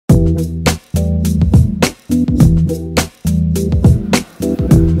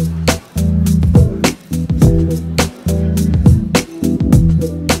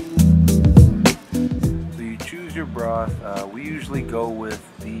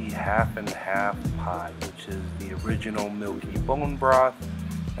the half and half pot, which is the original milky bone broth,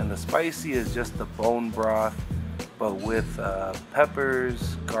 and the spicy is just the bone broth, but with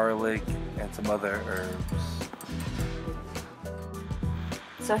peppers, garlic, and some other herbs.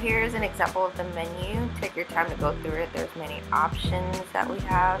 So here's an example of the menu. Take your time to go through it. There's many options that we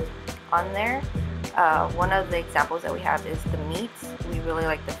have on there. One of the examples that we have is the meats. We really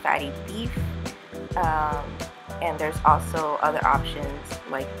like the fatty beef. And there's also other options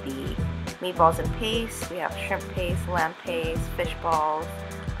like the meatballs and paste. We have shrimp paste, lamb paste, fish balls,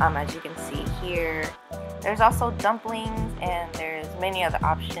 as you can see here. There's also dumplings, and there's many other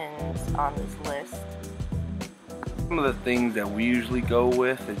options on this list. Some of the things that we usually go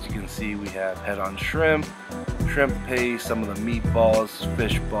with, as you can see, we have head-on shrimp, shrimp paste, some of the meatballs,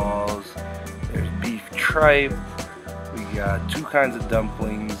 fish balls, there's beef tripe, we got two kinds of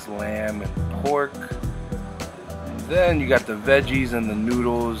dumplings, lamb and pork. And then you got the veggies and the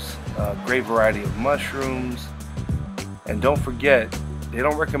noodles, great variety of mushrooms. And don't forget, they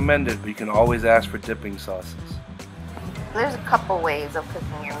don't recommend it, but you can always ask for dipping sauces. There's a couple ways of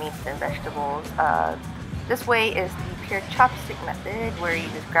cooking your meats and vegetables. This way is the pure chopstick method, where you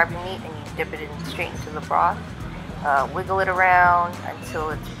just grab your meat and you dip it straight into the broth. Wiggle it around until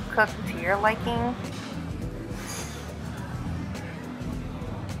it's cooked to your liking.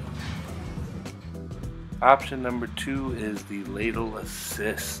 Option number 2 is the ladle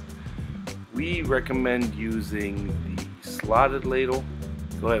assist. We recommend using the slotted ladle.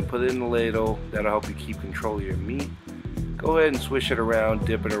 Go ahead and put it in the ladle. That'll help you keep control of your meat. Go ahead and swish it around,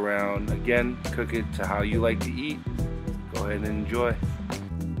 dip it around. Again, cook it to how you like to eat. Go ahead and enjoy.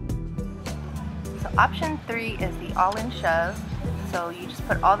 So option 3 is the all-in shove. So you just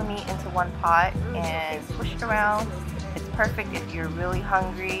put all the meat into one pot and swish it around. It's perfect if you're really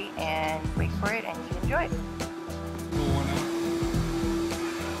hungry and wait for it and you enjoy it.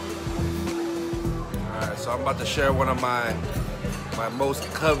 Alright, so I'm about to share one of my most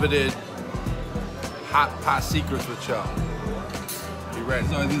coveted hot pot secrets with y'all. You ready?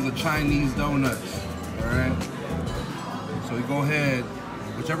 So these are Chinese donuts, alright? So you go ahead,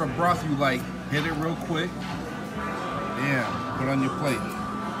 whichever broth you like, hit it real quick. Bam, put it on your plate.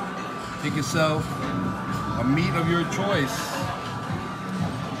 Pick yourself a meat of your choice.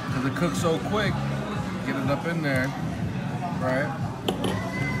 Because it cooks so quick, get it up in there, right?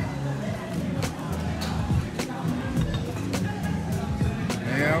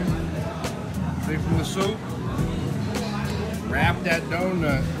 Bam. Straight from the soup. Wrap that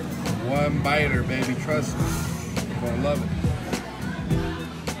donut. One biter, baby. Trust me. You're gonna love it.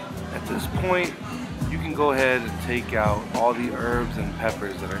 At this point, you can go ahead and take out all the herbs and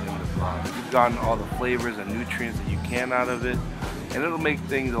peppers that are in the broth. You've gotten all the flavors and nutrients that you can out of it, and it'll make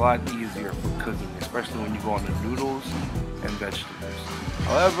things a lot easier for cooking, especially when you go on the noodles and vegetables.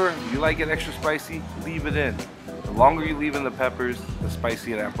 However, if you like it extra spicy, leave it in. The longer you leave in the peppers, the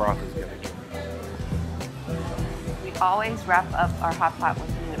spicier that broth is gonna get. We always wrap up our hot pot with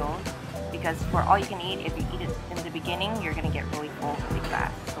noodles because for all you can eat, if you eat it in the beginning, you're gonna get really full really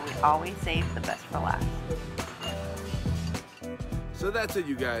fast. So we always save the best for last. So that's it,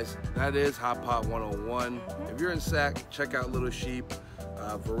 you guys. That is Hot Pot 101. If you're in Sac, check out Little Sheep.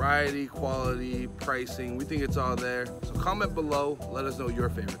 Variety, quality, pricing, we think it's all there. So comment below, let us know your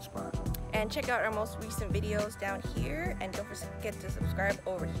favorite spot. And check out our most recent videos down here, and don't forget to subscribe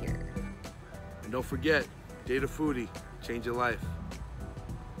over here. And don't forget, DateAFoodie, change your life.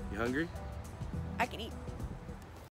 You hungry? I can eat.